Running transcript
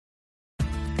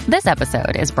This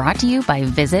episode is brought to you by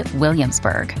Visit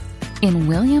Williamsburg. In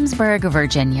Williamsburg,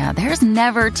 Virginia, there's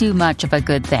never too much of a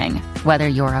good thing. Whether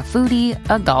you're a foodie,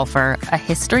 a golfer, a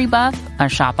history buff, a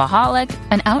shopaholic,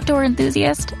 an outdoor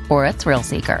enthusiast, or a thrill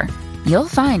seeker, you'll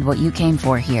find what you came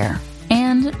for here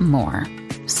and more.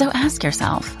 So ask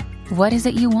yourself, what is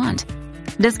it you want?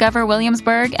 Discover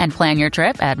Williamsburg and plan your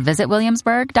trip at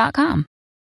visitwilliamsburg.com.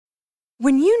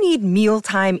 When you need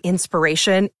mealtime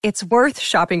inspiration, it's worth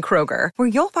shopping Kroger, where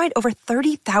you'll find over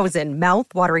 30,000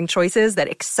 mouth-watering choices that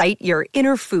excite your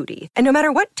inner foodie. And no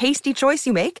matter what tasty choice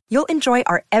you make, you'll enjoy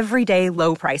our everyday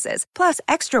low prices, plus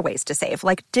extra ways to save,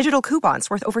 like digital coupons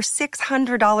worth over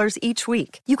 $600 each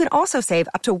week. You can also save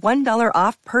up to $1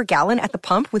 off per gallon at the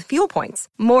pump with fuel points.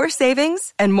 More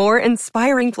savings and more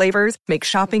inspiring flavors make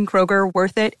shopping Kroger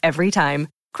worth it every time.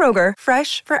 Kroger,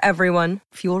 fresh for everyone.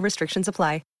 Fuel restrictions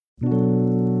apply.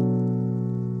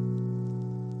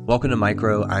 Welcome to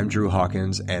Micro, I'm Drew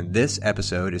Hawkins, and this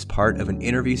episode is part of an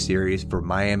interview series for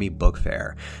Miami Book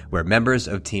Fair, where members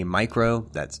of Team Micro,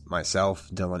 that's myself,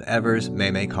 Dylan Evers,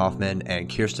 Maymay Kaufman, and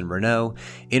Kirsten Renaud,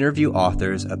 interview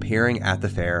authors appearing at the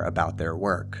fair about their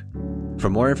work. For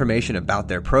more information about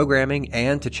their programming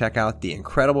and to check out the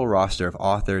incredible roster of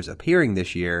authors appearing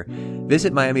this year,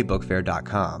 visit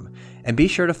miamibookfair.com. And be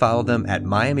sure to follow them at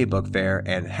Miami Book Fair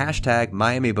and hashtag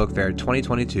Miami Book Fair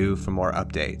 2022 for more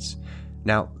updates.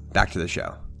 Now, back to the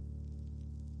show.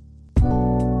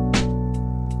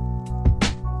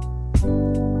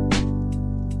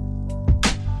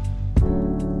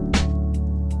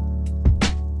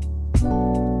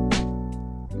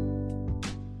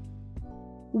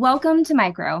 Welcome to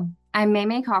Micro. I'm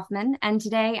Maymay Kaufman, and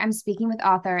today I'm speaking with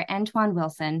author Antoine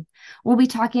Wilson. We'll be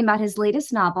talking about his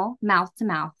latest novel, Mouth to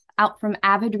Mouth, out from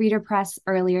Avid Reader Press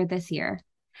earlier this year.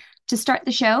 To start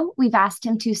the show, we've asked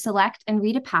him to select and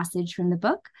read a passage from the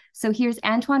book. So here's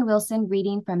Antoine Wilson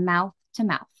reading from Mouth to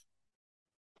Mouth.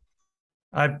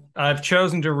 I've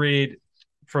chosen to read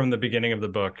from the beginning of the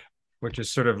book, which is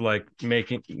sort of like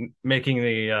making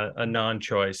the a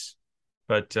non-choice.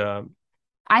 But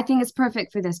I think it's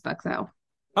perfect for this book, though.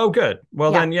 Oh, good.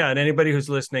 Well, then, and anybody who's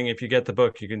listening, if you get the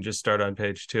book, you can just start on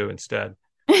page 2 instead.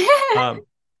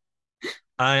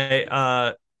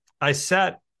 I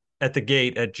sat at the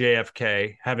gate at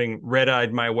JFK, having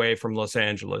red-eyed my way from Los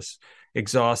Angeles,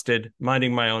 exhausted,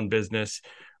 minding my own business,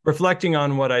 reflecting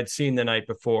on what I'd seen the night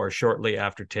before, shortly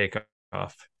after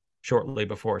takeoff, shortly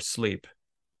before sleep.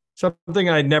 Something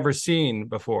I'd never seen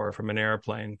before from an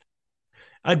airplane.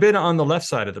 I'd been on the left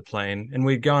side of the plane, and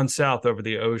we'd gone south over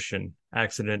the ocean,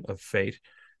 accident of fate,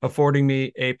 affording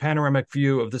me a panoramic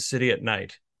view of the city at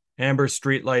night. Amber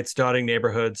streetlights dotting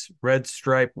neighborhoods, red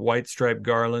stripe, white stripe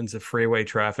garlands of freeway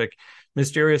traffic,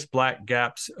 mysterious black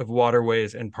gaps of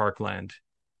waterways and parkland.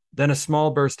 Then a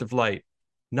small burst of light,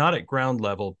 not at ground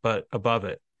level, but above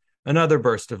it. Another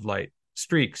burst of light,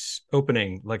 streaks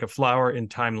opening like a flower in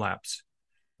time lapse.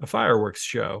 A fireworks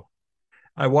show.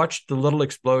 I watched the little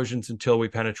explosions until we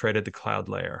penetrated the cloud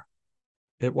layer.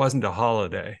 It wasn't a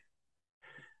holiday.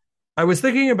 I was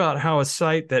thinking about how a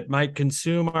sight that might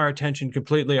consume our attention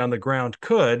completely on the ground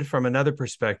could, from another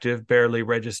perspective, barely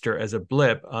register as a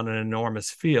blip on an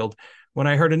enormous field when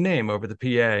I heard a name over the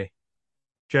PA.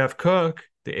 Jeff Cook,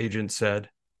 the agent said.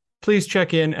 Please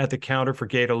check in at the counter for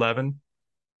gate 11.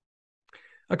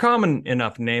 A common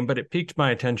enough name, but it piqued my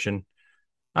attention.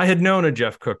 I had known a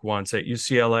Jeff Cook once at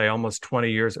UCLA almost 20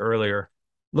 years earlier.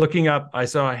 Looking up, I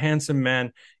saw a handsome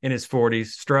man in his 40s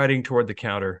striding toward the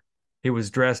counter. He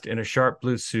was dressed in a sharp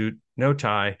blue suit, no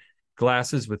tie,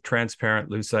 glasses with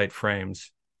transparent lucite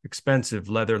frames, expensive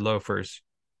leather loafers.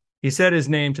 He said his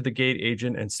name to the gate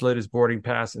agent and slid his boarding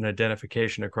pass and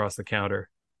identification across the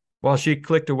counter. While she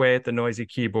clicked away at the noisy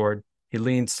keyboard, he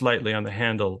leaned slightly on the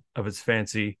handle of his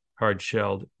fancy,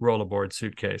 hard-shelled rollaboard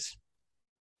suitcase.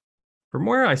 From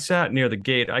where I sat near the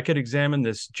gate, I could examine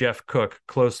this Jeff Cook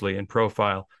closely in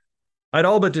profile. I'd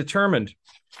all but determined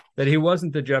that he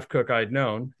wasn't the Jeff Cook I'd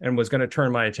known and was going to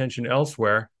turn my attention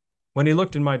elsewhere when he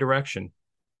looked in my direction.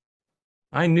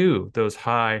 I knew those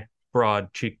high,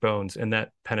 broad cheekbones and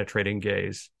that penetrating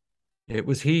gaze. It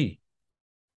was he.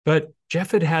 But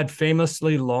Jeff had had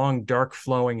famously long, dark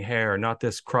flowing hair, not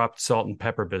this cropped salt and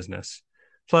pepper business.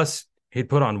 Plus, he'd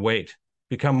put on weight,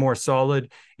 become more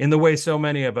solid in the way so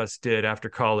many of us did after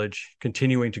college,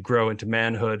 continuing to grow into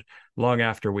manhood long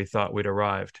after we thought we'd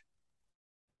arrived.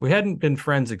 We hadn't been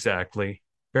friends exactly,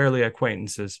 barely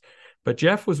acquaintances, but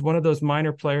Jeff was one of those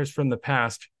minor players from the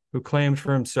past who claimed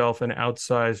for himself an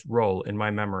outsized role in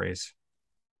my memories.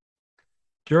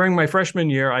 During my freshman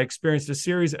year, I experienced a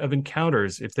series of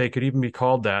encounters, if they could even be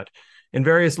called that, in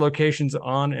various locations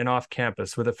on and off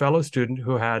campus with a fellow student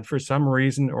who had, for some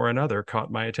reason or another,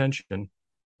 caught my attention.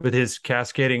 With his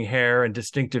cascading hair and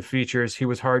distinctive features, he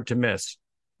was hard to miss,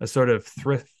 a sort of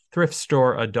thrift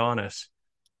store Adonis.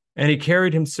 And he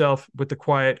carried himself with the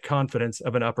quiet confidence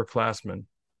of an upperclassman.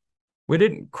 We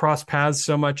didn't cross paths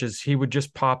so much as he would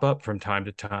just pop up from time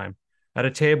to time at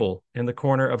a table in the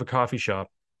corner of a coffee shop,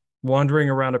 wandering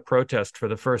around a protest for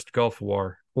the first Gulf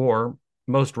War, or,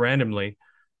 most randomly,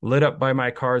 lit up by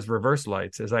my car's reverse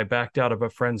lights as I backed out of a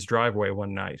friend's driveway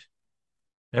one night.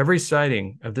 Every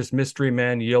sighting of this mystery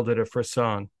man yielded a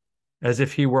frisson, as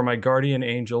if he were my guardian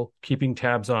angel keeping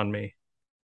tabs on me,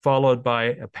 followed by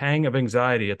a pang of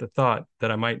anxiety at the thought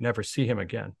that I might never see him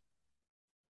again.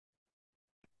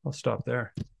 I'll stop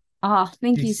there. Oh,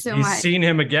 thank you so much. He's seen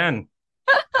him again.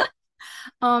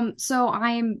 So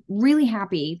I'm really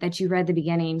happy that you read the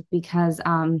beginning because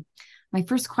my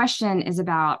first question is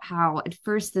about how at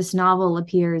first this novel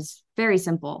appears very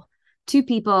simple. Two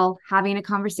people having a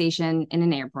conversation in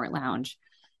an airport lounge.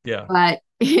 Yeah. But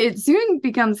it soon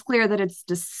becomes clear that it's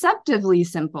deceptively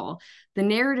simple. The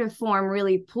narrative form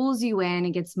really pulls you in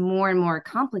and gets more and more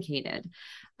complicated.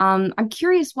 I'm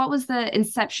curious, what was the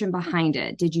inception behind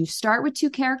it? Did you start with two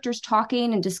characters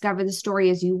talking and discover the story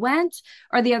as you went,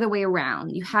 or the other way around?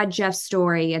 You had Jeff's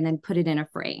story and then put it in a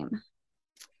frame?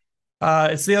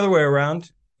 It's the other way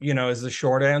around, is the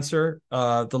short answer.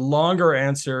 The longer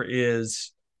answer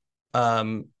is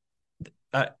I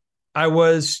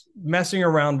was messing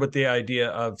around with the idea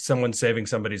of someone saving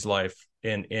somebody's life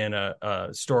in a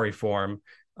story form.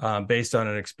 Based on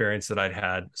an experience that I'd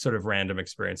had, sort of random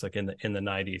experience, like in the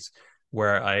 90s,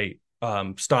 where I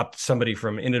stopped somebody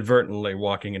from inadvertently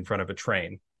walking in front of a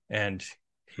train. And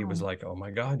he was like, "Oh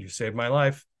my God, you saved my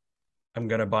life. I'm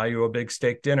going to buy you a big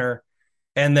steak dinner."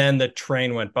 And then the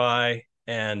train went by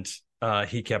and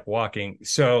he kept walking.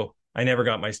 So I never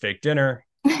got my steak dinner.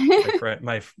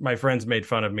 My friends made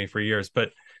fun of me for years.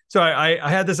 But so I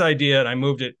had this idea and I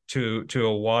moved it to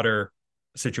a water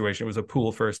situation. It was a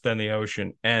pool first, then the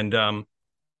ocean. And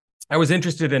I was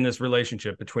interested in this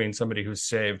relationship between somebody who's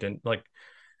saved and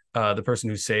the person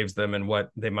who saves them and what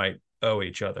they might owe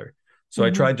each other. So I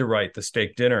tried to write the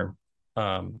steak dinner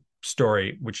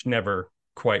story, which never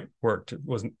quite worked. It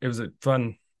was a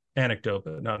fun anecdote,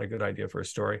 but not a good idea for a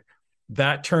story.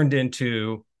 That turned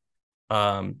into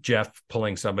Jeff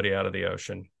pulling somebody out of the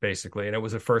ocean, basically. And it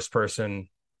was a first person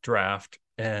draft.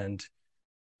 And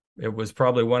it was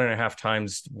probably 1.5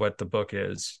 times what the book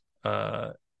is.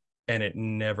 And it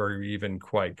never even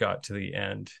quite got to the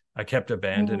end. I kept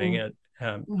abandoning it.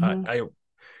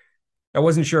 I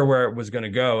wasn't sure where it was going to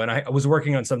go. And I was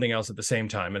working on something else at the same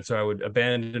time. And so I would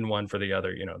abandon one for the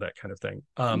other, that kind of thing.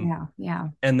 Yeah.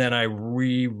 And then I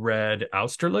reread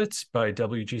Austerlitz by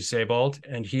W.G. Sebald.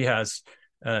 And he has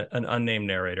an unnamed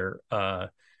narrator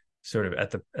sort of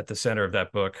at the center of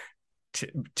that book,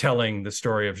 telling the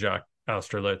story of Jacques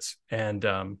Austerlitz. And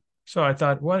so I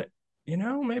thought,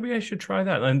 maybe I should try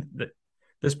that. And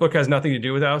this book has nothing to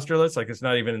do with Austerlitz. Like, it's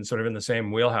not even sort of in the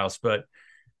same wheelhouse, but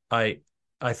I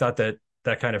thought that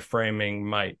kind of framing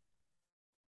might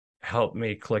help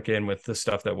me click in with the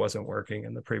stuff that wasn't working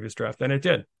in the previous draft. And it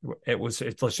did.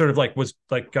 It sort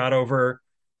of got over,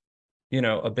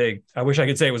 a big, I wish I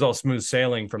could say it was all smooth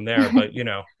sailing from there, but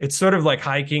it's sort of like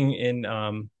hiking in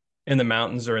the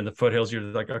mountains or in the foothills. You're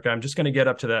like, okay, I'm just going to get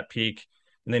up to that peak.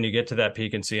 And then you get to that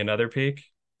peak and see another peak.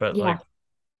 But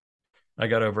I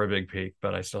got over a big peak,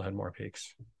 but I still had more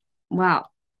peaks. Wow.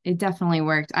 It definitely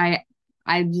worked. I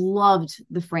loved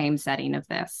the frame setting of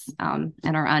this and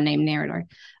our unnamed narrator.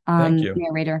 Thank you.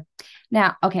 Narrator.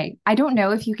 Now, okay, I don't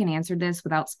know if you can answer this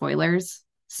without spoilers.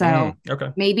 So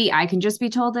okay. Maybe I can just be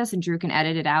told this and Drew can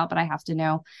edit it out, but I have to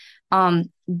know.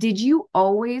 Did you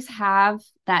always have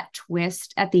that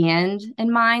twist at the end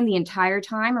in mind the entire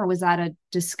time, or was that a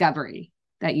discovery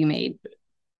that you made?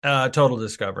 Total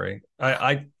discovery.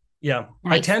 Nice.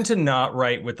 I tend to not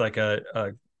write with like an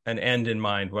end in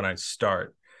mind when I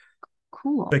start.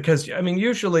 Cool. Because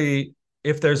usually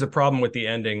if there's a problem with the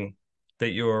ending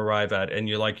that you arrive at and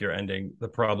you like your ending, the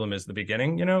problem is the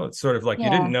beginning. It's sort of like you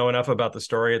didn't know enough about the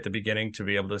story at the beginning to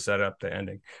be able to set up the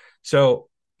ending. So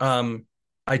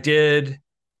I did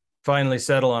finally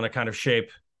settle on a kind of shape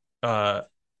for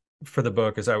the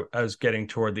book as I was getting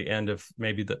toward the end of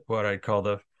maybe what I'd call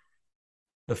the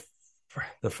first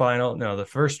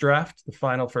draft, the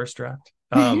final first draft.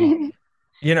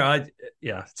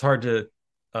 It's hard to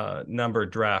number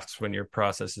drafts when your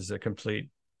process is a complete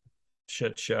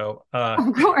shit show.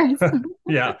 Of course.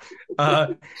 Yeah.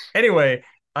 Anyway,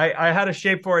 I had a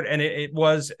shape for it, and it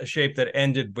was a shape that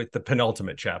ended with the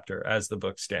penultimate chapter as the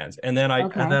book stands. And then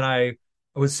I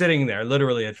I was sitting there,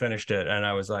 literally had finished it, and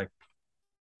I was like,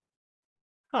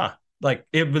 huh. Like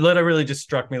it literally just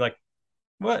struck me like,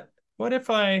 what if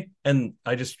and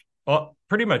I just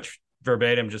pretty much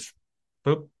verbatim just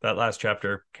boop, that last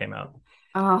chapter came out.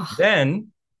 Oh, Then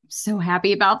so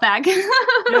happy about that.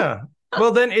 yeah.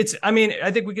 Well, then I mean,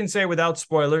 I think we can say without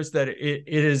spoilers that it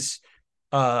is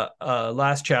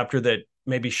last chapter that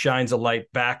maybe shines a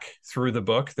light back through the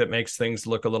book that makes things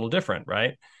look a little different,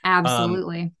 right?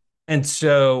 Absolutely. And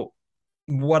so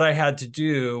what I had to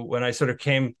do when I sort of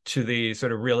came to the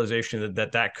sort of realization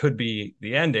that could be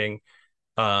the ending,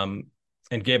 um,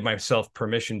 and gave myself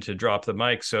permission to drop the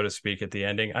mic, so to speak, at the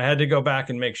ending, I had to go back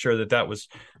and make sure that was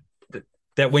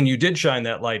that when you did shine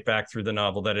that light back through the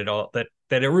novel, that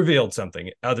it revealed something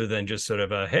other than just sort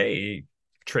of a hey,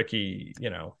 tricky,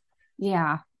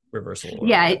 Yeah. reversal or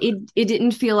Yeah, whatever. it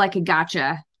didn't feel like a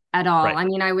gotcha at all. Right. I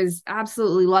mean, I was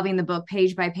absolutely loving the book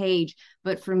page by page,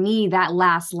 but for me, that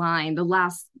last line, the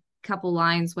last couple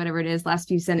lines, whatever it is, last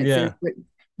few sentences, Yeah.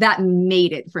 that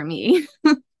made it for me.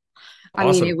 I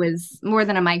mean, it Awesome. was more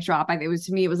than a mic drop. It was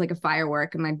to me, it was like a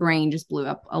firework, and my brain just blew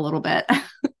up a little bit.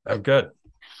 Oh, good.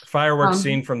 Fireworks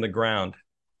seen um, from the ground.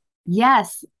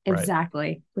 yes, Right.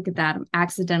 exactly. Look at that. I'm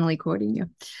accidentally quoting you.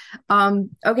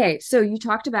 Okay, so you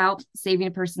talked about saving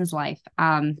a person's life.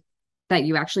 That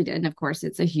you actually did. And of course,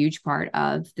 it's a huge part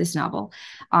of this novel.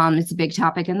 It's a big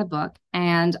topic in the book.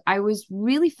 And I was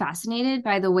really fascinated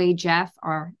by the way Jeff,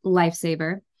 our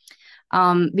lifesaver,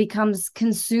 becomes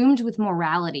consumed with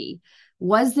morality.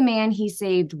 Was the man he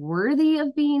saved worthy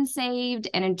of being saved?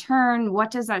 And in turn, what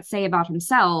does that say about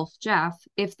himself, Jeff,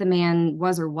 if the man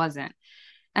was or wasn't?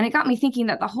 And it got me thinking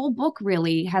that the whole book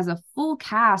really has a full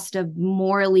cast of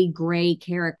morally gray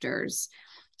characters.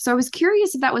 So I was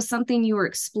curious if that was something you were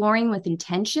exploring with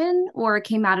intention or it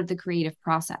came out of the creative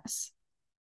process.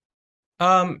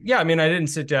 Yeah, I mean, I didn't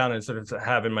sit down and sort of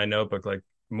have in my notebook like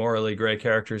morally gray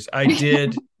characters. I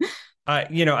did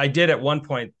at one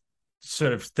point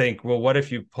sort of think, well, what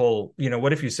if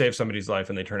what if you save somebody's life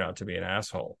and they turn out to be an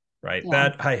asshole, right? Yeah.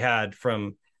 That I had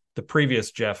from the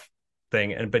previous Jeff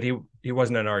thing, but he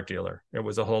wasn't an art dealer. It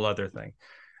was a whole other thing.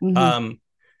 Mm-hmm. Um,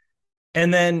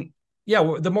 and then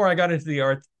yeah, the more I got into the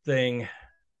art thing,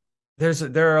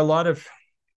 there are a lot of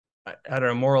I don't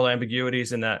know moral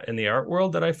ambiguities in the art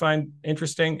world that I find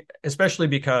interesting, especially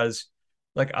because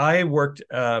like I worked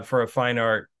for a fine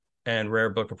art and rare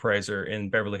book appraiser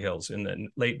in Beverly Hills in the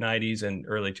late 90s and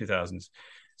early 2000s.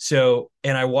 So,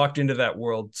 and I walked into that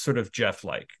world sort of Jeff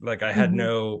like I had Mm-hmm.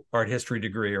 no art history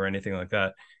degree or anything like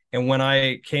that. And when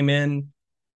I came in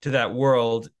to that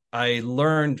world, I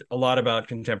learned a lot about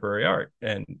contemporary art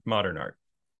and modern art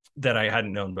that I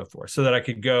hadn't known before, so that I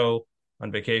could go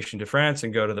on vacation to France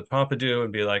and go to the Pompidou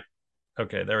and be like,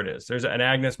 okay, there it is. There's an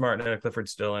Agnes Martin and a Clifford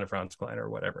Still and a Franz Klein or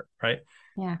whatever, right?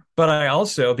 Yeah. But I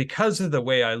also, because of the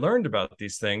way I learned about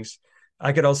these things,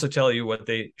 I could also tell you what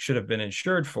they should have been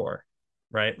insured for,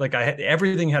 right? Like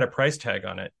everything had a price tag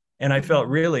on it, and I felt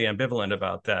Mm-hmm. really ambivalent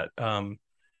about that,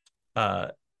 uh,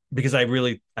 because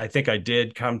I think I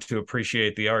did come to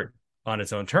appreciate the art on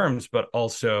its own terms, but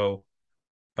also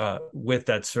with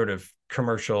that sort of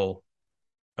commercial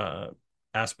uh,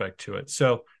 aspect to it.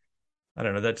 So I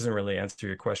don't know. That doesn't really answer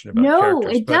your question about No,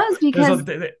 characters, it but does there's because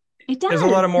a it there's a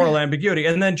lot does. of moral ambiguity.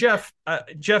 And then Jeff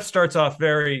starts off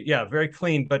very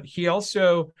clean, but he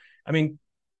also, I mean,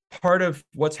 part of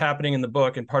what's happening in the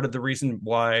book and part of the reason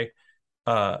why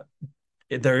uh,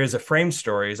 there is a frame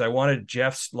story is I wanted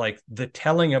Jeff's like the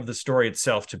telling of the story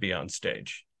itself to be on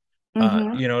stage.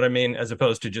 Mm-hmm. You know what I mean? As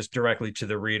opposed to just directly to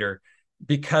the reader,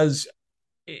 because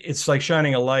it's like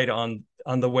shining a light on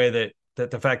the way that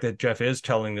the fact that Jeff is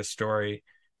telling this story,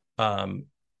 um,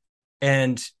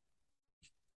 and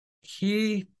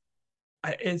he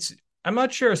it's I'm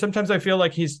not sure. Sometimes I feel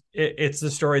like it's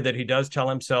the story that he does tell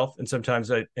himself, and sometimes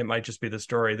it might just be the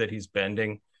story that he's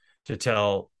bending to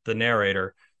tell the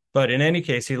narrator. But in any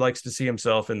case, he likes to see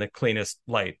himself in the cleanest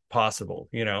light possible.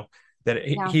 That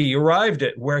Yeah. he arrived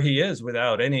at where he is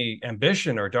without any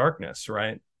ambition or darkness,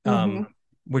 right? Mm-hmm.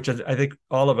 Which I think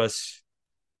all of us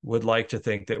would like to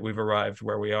think that we've arrived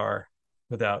where we are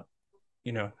without,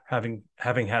 having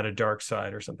had a dark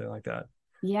side or something like that.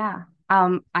 Yeah.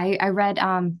 I read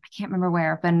I can't remember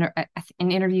where, but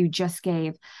an interview you just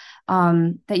gave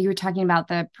that you were talking about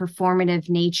the performative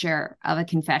nature of a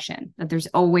confession, that there's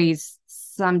always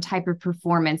some type of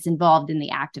performance involved in the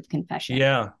act of confession.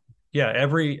 Yeah. Yeah.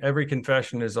 Every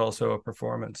confession is also a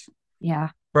performance. Yeah.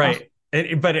 Oh, Right.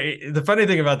 But the funny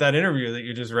thing about that interview that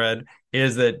you just read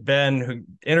is that Ben, who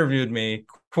interviewed me,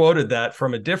 quoted that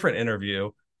from a different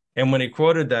interview. And when he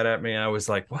quoted that at me, I was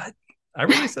like, what? I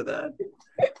really said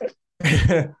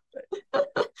that?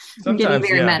 I'm getting Sometimes,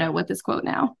 very yeah. meta with this quote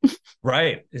now.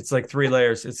 Right. It's like 3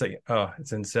 layers. It's like, oh,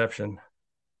 it's Inception.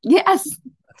 Yes,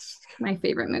 That's, my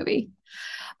favorite movie.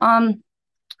 Um,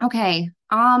 okay.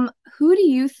 Who do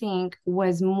you think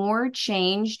was more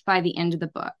changed by the end of the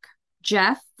book?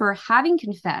 Jeff for having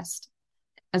confessed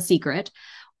a secret,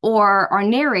 or our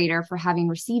narrator for having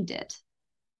received it?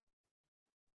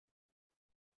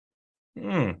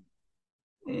 mm,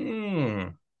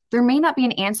 mm. There may not be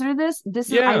an answer to this. This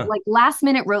is I Yeah. like last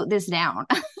minute wrote this down.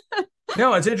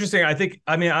 No, it's interesting.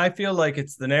 I mean, I feel like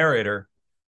it's the narrator,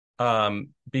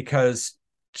 because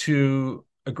to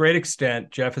a great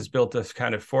extent, Jeff has built this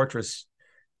kind of fortress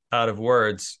out of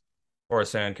words or a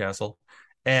sandcastle.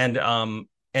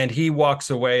 And he walks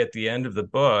away at the end of the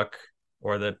book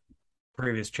or the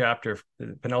previous chapter,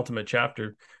 the penultimate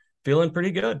chapter, feeling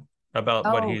pretty good about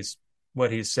Oh,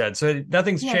 what he's said. So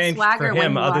nothing's he had changed for swagger when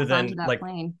him he other walked onto than that like,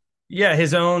 plane. yeah,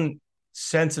 his own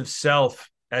sense of self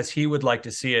as he would like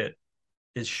to see it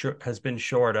has been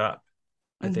shored up,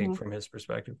 I think, Hmm. from his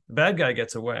perspective. The bad guy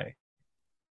gets away.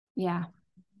 Yeah.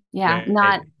 Yeah.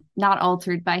 Not Maybe. not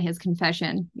altered by his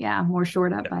confession. Yeah, more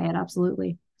shored up No. by it.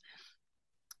 Absolutely.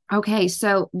 Okay,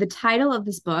 so the title of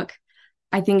this book,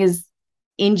 I think, is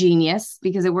ingenious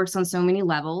because it works on so many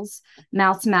levels,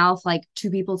 mouth to mouth, like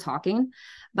two people talking,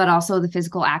 but also the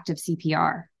physical act of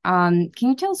CPR. Can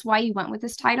you tell us why you went with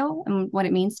this title and what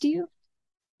it means to you?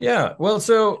 Yeah. Well,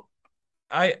 so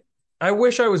I I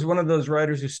wish I was one of those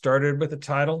writers who started with a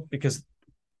title because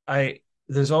I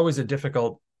there's always a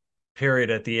difficult period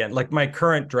at the end. Like my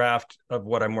current draft of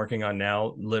what I'm working on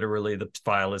now, literally the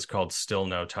file is called Still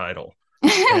No Title.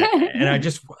 And I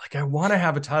just like I want to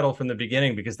have a title from the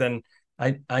beginning because then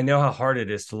I know how hard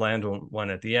it is to land one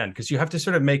at the end because you have to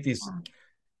sort of make these.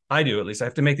 I do at least. I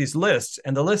have to make these lists,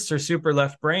 and the lists are super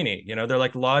left brainy. They're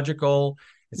like logical.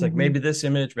 It's like Mhm. maybe this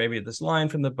image, maybe this line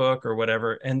from the book or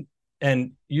whatever.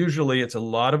 And usually it's a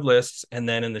lot of lists, and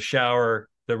then in the shower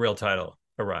the real title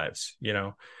arrives.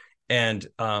 And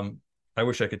I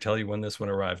wish I could tell you when this one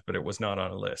arrived, but it was not on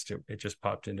a list. It just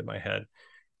popped into my head.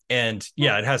 And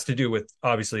yeah, it has to do with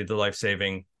obviously the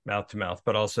life-saving mouth to mouth,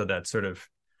 but also that sort of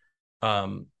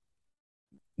um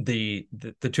the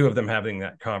two of them having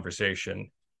that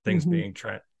conversation, things Mhm. being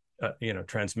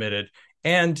transmitted.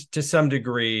 And to some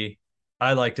degree,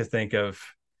 I like to think of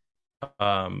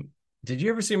um did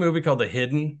you ever see a movie called The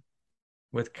Hidden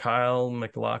with Kyle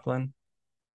MacLachlan?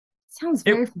 Sounds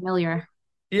It very familiar.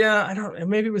 Yeah, I don't,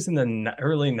 maybe it was in the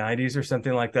early 90s or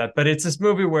something like that. But it's this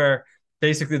movie where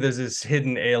basically there's this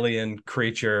hidden alien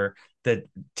creature that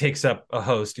takes up a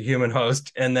human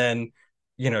host, and then,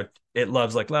 you know, it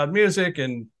loves like loud music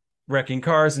and wrecking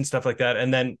cars and stuff like that.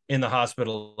 And then in the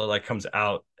hospital, it like comes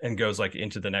out and goes like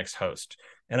into the next host.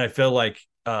 And I feel like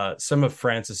some of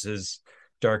Francis's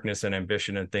darkness and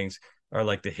ambition and things are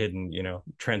like the hidden,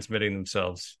 transmitting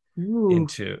themselves Ooh,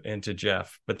 into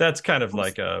Jeff. But that's kind of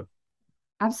like a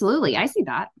absolutely. I see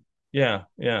that. yeah,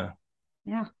 yeah.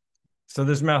 Yeah. So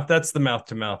that's the mouth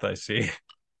to mouth I see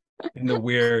in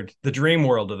the dream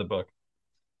world of the book.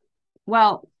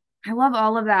 Well, I love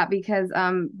all of that because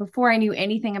before I knew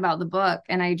anything about the book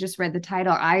and I just read the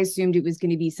title, I assumed it was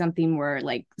going to be something more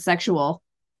like sexual,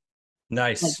 like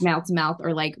Nice. mouth to mouth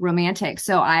or like romantic.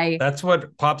 So I That's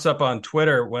what pops up on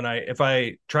Twitter if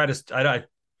I try to,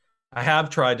 I have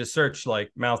tried to search like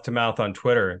mouth to mouth on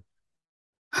Twitter.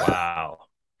 Wow.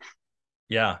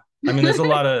 Yeah. I mean, there's a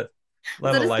lot of,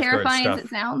 is it as lifeguard terrifying as it stuff.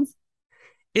 sounds?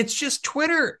 It's just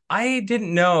Twitter. I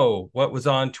didn't know what was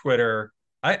on Twitter.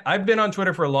 I've been on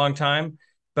Twitter for a long time,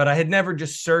 but I had never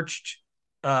just searched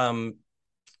um,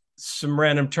 some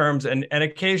random terms, and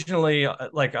occasionally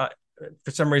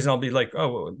for some reason I'll be like,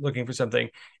 oh, looking for something,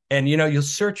 and you'll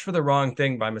search for the wrong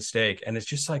thing by mistake, and it's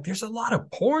just like there's a lot of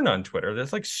porn on Twitter.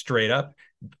 There's like straight up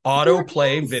There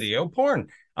autoplay is. video porn.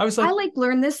 I was I like, like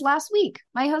learned this last week.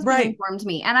 My husband right. informed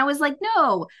me, and I was like,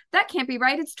 "No, that can't be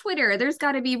right. It's Twitter. There's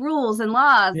got to be rules and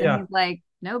laws." And Yeah, he's like,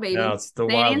 "No, no, baby, it's the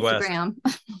stay on Wild West. Instagram."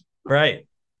 Right.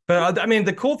 But I mean,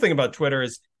 the cool thing about Twitter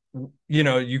is,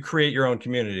 you create your own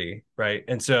community, right?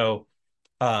 And so,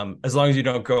 as long as you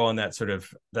don't go on that sort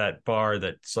of that bar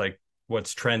that's like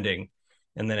what's trending,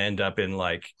 and then end up in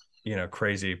like,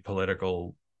 crazy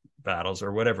political battles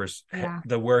or whatever's Yeah,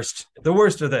 the worst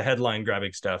of the headline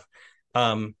grabbing stuff.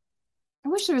 Um, I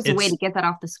wish there was a way to it's get that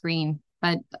off the screen,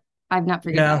 but I've not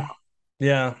figured that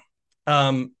yeah, out. yeah.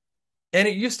 Um, and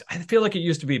I feel like it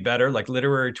used to be better. Like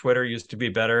literary Twitter used to be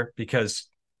better because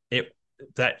it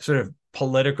that sort of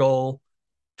political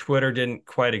Twitter didn't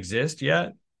quite exist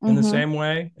yet in the Mm-hmm. same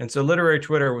way. And so literary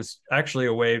Twitter was actually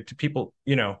a way to people,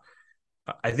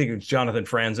 I think it was Jonathan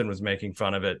Franzen was making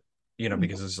fun of it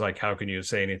because it's like, how can you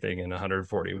say anything in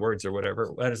 140 words or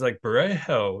whatever? And it's like, bro,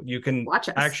 Watch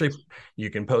us. you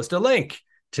can post a link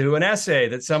to an essay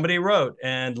that somebody wrote,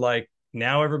 and like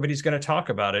now everybody's going to talk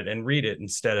about it and read it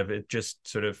instead of it just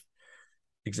sort of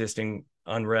existing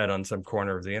unread on some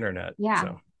corner of the internet. Yeah.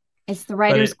 So, It's the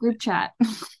writers group chat.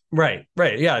 right.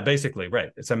 Yeah, basically, right.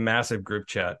 It's a massive group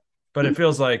chat, but it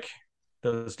feels like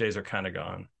those days are kind of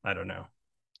gone. I don't know.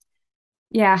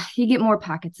 Yeah, you get more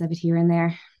pockets of it here and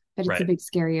there, but it's a Right. big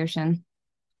scary ocean.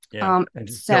 Yeah. And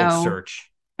just don't So search.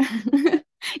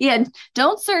 yeah,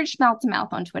 don't search mouth to mouth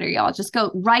on Twitter, y'all. Just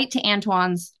go right to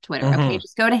Antoine's Twitter. Okay, Mm-hmm.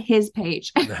 just go to his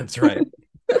page. That's right.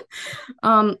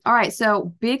 All right,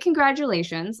 so big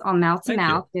congratulations on Mouth to Thank you.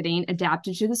 Mouth getting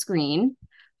adapted to the screen.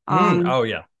 Um, Oh,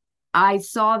 yeah. I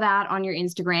saw that on your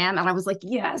Instagram and I was like,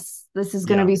 yes, this is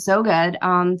going to Yeah. be so good.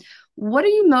 What are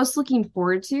you most looking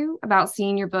forward to about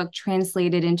seeing your book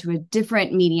translated into a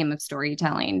different medium of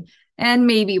storytelling? And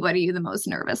maybe what are you the most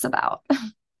nervous about?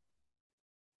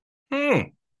 Hmm.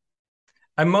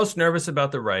 I'm most nervous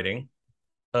about the writing,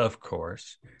 of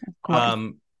course. Of course.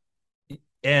 Um,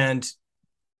 and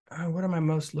what am I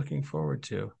most looking forward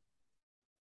to?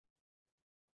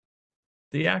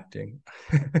 The acting.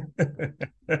 I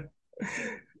don't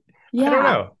Yeah.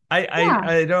 know. Yeah.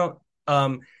 I don't.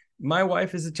 My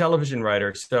wife is a television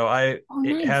writer, so I Oh,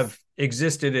 nice. have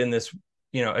existed in this,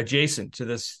 adjacent to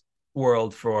this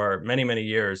world for many, many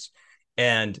years,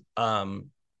 and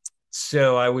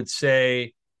so I would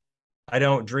say I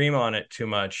don't dream on it too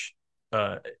much,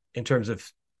 uh, in terms of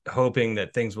hoping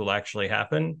that things will actually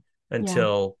happen Yeah.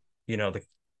 until the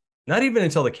not even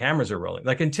until the cameras are rolling,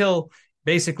 like until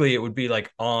basically it would be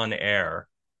like on air.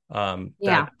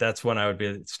 Yeah. That's when I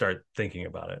would start thinking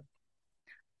about it.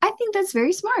 I think that's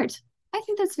very smart. I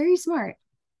think that's very smart.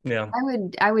 Yeah.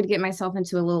 I would get myself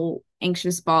into a little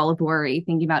anxious ball of worry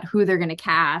thinking about who they're going to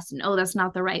cast and oh, that's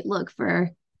not the right look for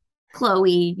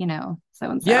Chloe, so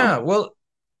and so. Yeah. Well,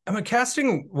 I mean,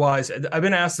 casting wise, I've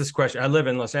been asked this question. I live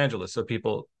in Los Angeles, so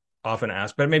people often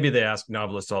ask, but maybe they ask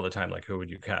novelists all the time, like, who would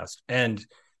you cast? And,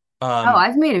 Oh, um,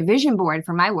 I've made a vision board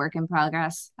for my work in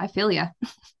progress. I feel you.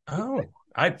 oh,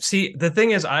 I see. The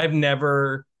thing is, I've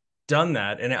never done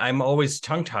that. And I'm always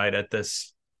tongue tied at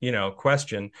this,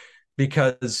 question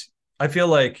because I feel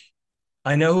like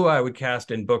I know who I would cast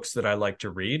in books that I like to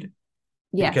read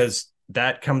Yes. because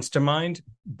that comes to mind.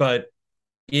 But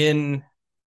in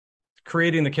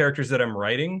creating the characters that I'm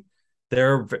writing,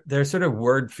 they're sort of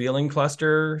word feeling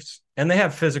clusters, and they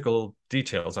have physical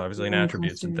details, obviously, and Feeling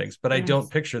attributes and clusters. things, but I don't Yes.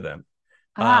 picture them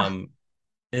Ah, um,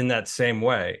 in that same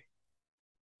way.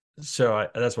 So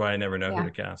that's why I never know who yeah.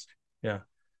 to cast. Yeah.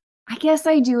 I guess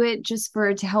I do it just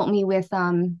to help me with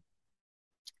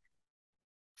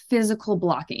physical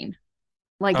blocking.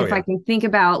 Like Oh if I yeah. can think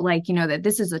about like, that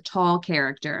this is a tall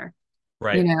character,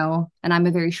 Right. and I'm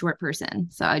a very short person.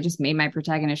 So I just made my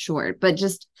protagonist short, but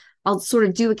just I'll sort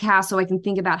of do a cast so I can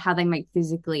think about how they might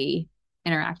physically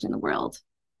interact in the world.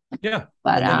 Yeah.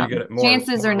 But And then you get it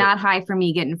chances are more not high for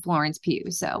me getting Florence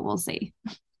Pugh, so we'll see.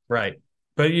 right.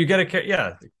 But you get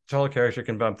the tall character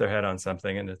can bump their head on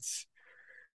something, and it's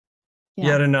Yeah.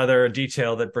 yet another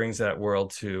detail that brings that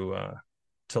world to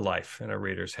life in a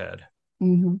reader's head.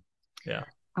 hmm Yeah.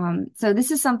 So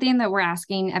this is something that we're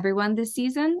asking everyone this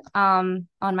season on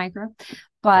Micro,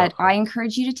 but I Okay.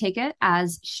 encourage you to take it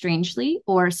as strangely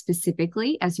or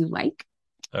specifically as you like.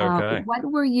 Okay. What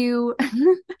were you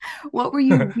what were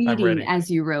you I'm reading ready. as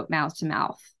you wrote Mouth to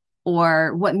Mouth?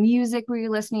 Or what music were you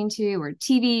listening to, or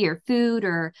TV or food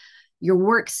or your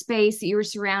workspace that you were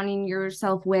surrounding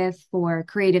yourself with for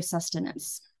creative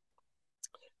sustenance?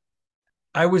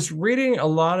 I was reading a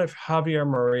lot of Javier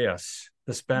Marias,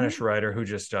 the Spanish Oh, writer who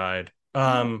just died.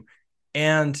 oh,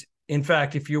 And in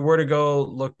fact, if you were to go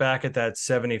look back at that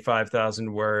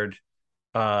 75,000 word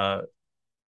uh,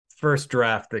 first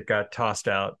draft that got tossed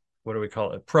out, what do we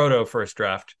call it? Proto first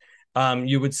draft.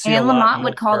 You would see a Anne lot Lamott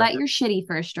would call more. that your shitty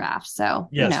first draft. So,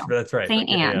 Yes, that's right. Saint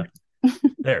Yeah. Anne.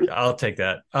 There, I'll take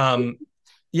that.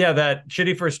 Yeah, that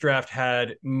shitty first draft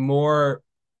had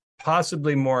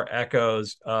possibly more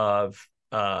echoes of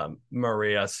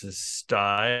Marias'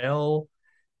 style,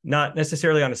 not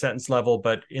necessarily on a sentence level,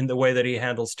 but in the way that he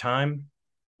handles time.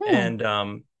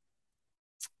 Hmm.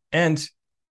 And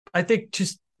I think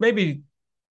just maybe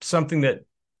something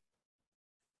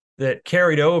that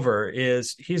carried over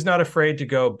is he's not afraid to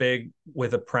go big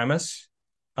with a premise.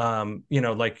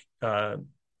 Like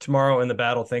Tomorrow in the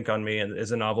Battle Think on Me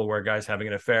is a novel where a guy's having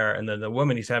an affair, and then the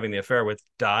woman he's having the affair with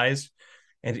dies,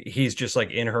 and he's just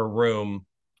like in her room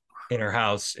in her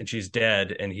house, and she's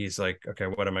dead, and he's like, okay,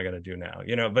 what am I going to do now?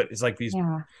 But it's like these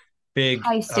Yeah. big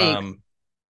High stakes.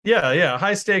 Yeah,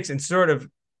 high stakes and sort of,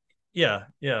 yeah,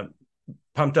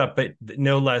 pumped up, but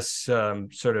no less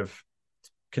sort of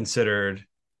considered,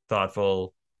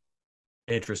 thoughtful,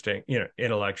 interesting,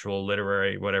 intellectual,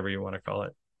 literary, whatever you want to call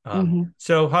it. Mm-hmm.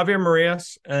 So Javier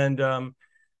Marias, and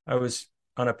I was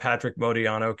on a Patrick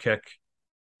Modiano kick,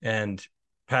 and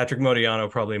Patrick Modiano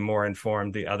probably more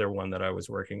informed the other one that I was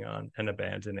working on and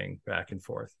abandoning back and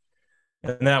forth.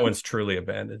 And that one's truly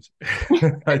abandoned.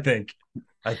 I think.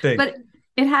 But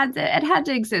it had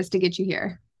to exist to get you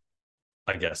here.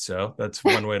 I guess so. That's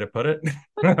one way to put it.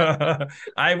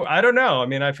 I don't know. I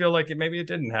mean, I feel like maybe it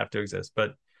didn't have to exist,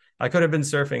 but I could have been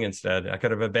surfing instead. I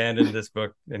could have abandoned this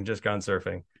book and just gone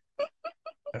surfing.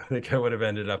 I think I would have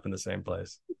ended up in the same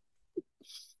place.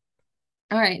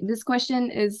 All right. This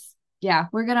question is, yeah,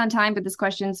 we're good on time, but this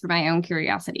question's for my own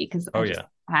curiosity because Yeah.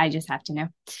 I just have to know.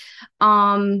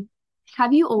 Um,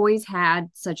 have you always had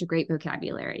such a great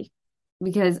vocabulary?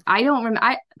 Because I don't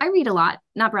remember, I read a lot,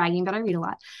 not bragging, but I read a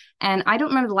lot. And I don't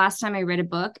remember the last time I read a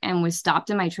book and was stopped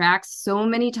in my tracks so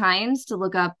many times to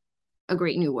look up a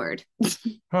great new word.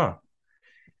 Huh.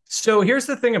 So here's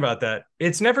the thing about that.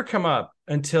 It's never come up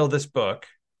until this book.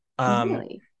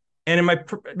 Really? And in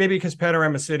maybe because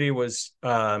Panorama City was,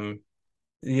 the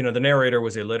narrator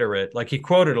was illiterate. Like he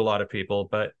quoted a lot of people,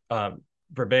 but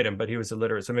verbatim, but he was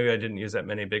illiterate. So maybe I didn't use that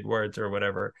many big words or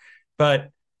whatever. But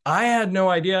I had no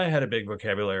idea I had a big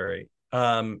vocabulary,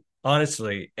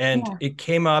 honestly. And it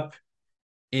came up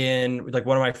in like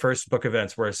one of my first book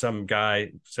events where some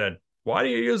guy said, "Why do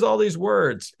you use all these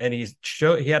words?" And he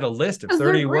had a list of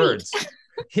 30 words.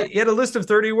 He had a list of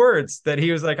 30 words that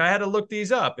he was like, I had to look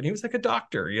these up. And he was like a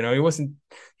doctor,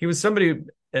 he was somebody,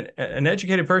 an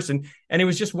educated person. And he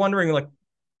was just wondering, like,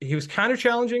 he was kind of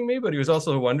challenging me, but he was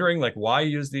also wondering, like, why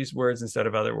use these words instead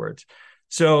of other words.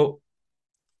 So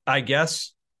I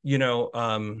guess,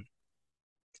 I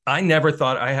never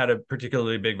thought I had a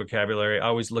particularly big vocabulary. I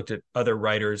always looked at other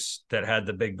writers that had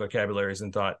the big vocabularies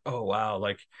and thought, oh, wow,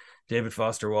 like David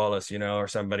Foster Wallace, or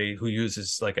somebody who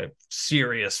uses like a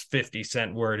serious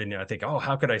 50-cent word. And I think, oh,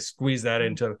 how could I squeeze that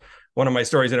into one of my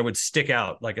stories? And it would stick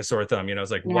out like a sore thumb.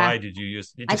 It's like, why did you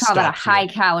use it? I call that a high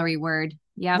calorie word.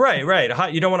 Yeah.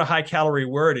 Right. You don't want a high calorie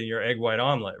word in your egg white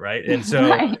omelet. Right. And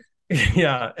so,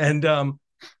 yeah. And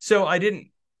so I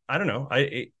don't know.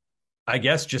 I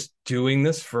guess just doing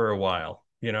this for a while,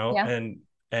 and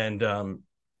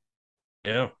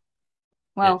yeah.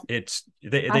 Well,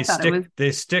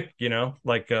 they stick,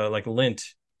 like lint.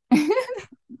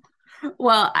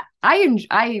 Well,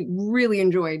 I really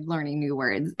enjoyed learning new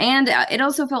words, and it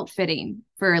also felt fitting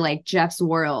for like Jeff's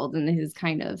world and his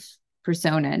kind of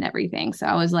persona and everything. So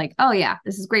I was like, oh yeah,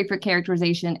 this is great for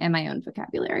characterization and my own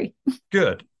vocabulary.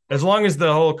 Good. As long as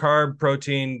the whole carb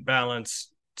protein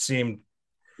balance seemed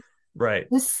right.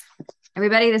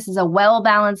 Everybody, this is a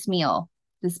well-balanced meal.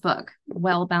 This book,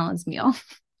 well-balanced meal.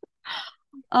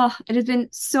 Oh, it has been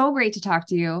so great to talk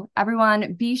to you.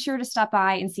 Everyone, be sure to stop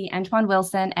by and see Antoine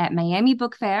Wilson at Miami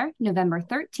Book Fair, November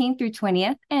 13th through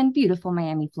 20th in beautiful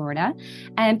Miami, Florida.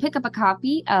 And pick up a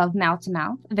copy of Mouth to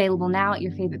Mouth, available now at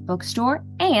your favorite bookstore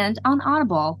and on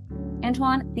Audible.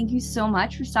 Antoine, thank you so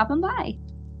much for stopping by.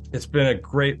 It's been a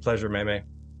great pleasure, Meme.